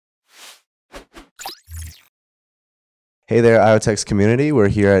Hey there, IoTeX community. We're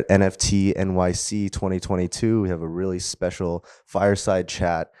here at NFT NYC 2022. We have a really special fireside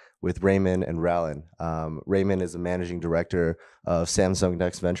chat with Raymond and Ralin. Raymond is the managing director of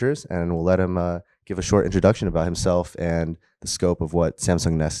SamsungNext Ventures, and we'll let him give a short introduction about himself and the scope of what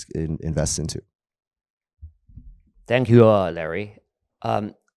SamsungNext invests into. Thank you, Larry.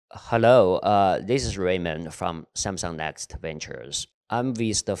 Hello, this is Raymond from SamsungNext Ventures. I'm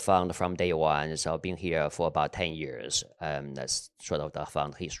with the fund from day one, so I've been here for about 10 years. That's sort of the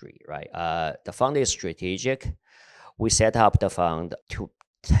fund history, right? The fund is strategic. We set up the fund to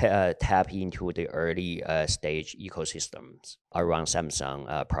tap into the early stage ecosystems around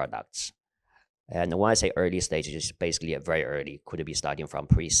Samsung products. And when I say early stage, it's basically very early. Could be starting from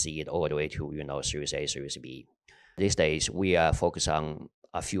pre-seed all the way to Series A, Series B. These days, we are focused on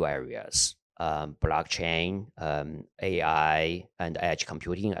a few areas: blockchain, AI, and edge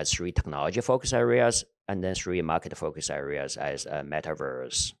computing as three technology focus areas, and then three market focus areas as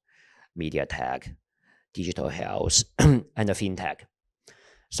metaverse, media tech, digital health, and fintech.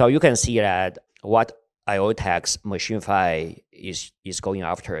 So you can see that what IoTeX MachineFi is going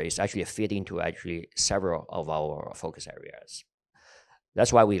after is actually fit into several of our focus areas.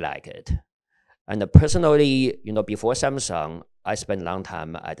 That's why we like it. And personally, before Samsung, I spent a long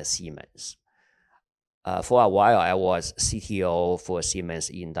time at Siemens. For a while, I was CTO for Siemens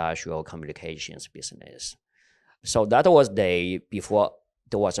Industrial Communications business. So that was the day before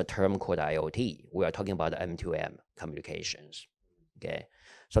there was a term called IoT. We are talking about M2M communications. Okay,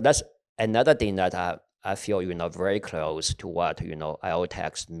 so that's another thing that I feel very close to what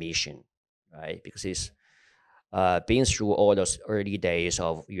IoTeX mission, right? Because it's been through all those early days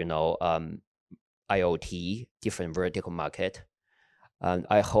of IoT, different vertical market. And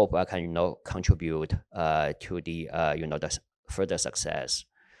I hope I can, contribute to the, the further success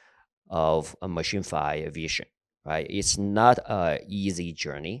of a MachineFi vision, right? It's not an easy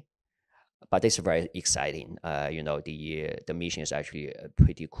journey, but it's very exciting. The mission is actually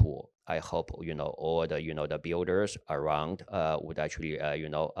pretty cool. I hope, all the, the builders around would actually,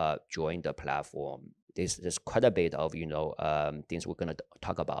 join the platform. There's quite a bit of things we're going to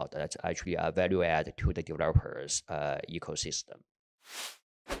talk about that's actually a value add to the developers ecosystem.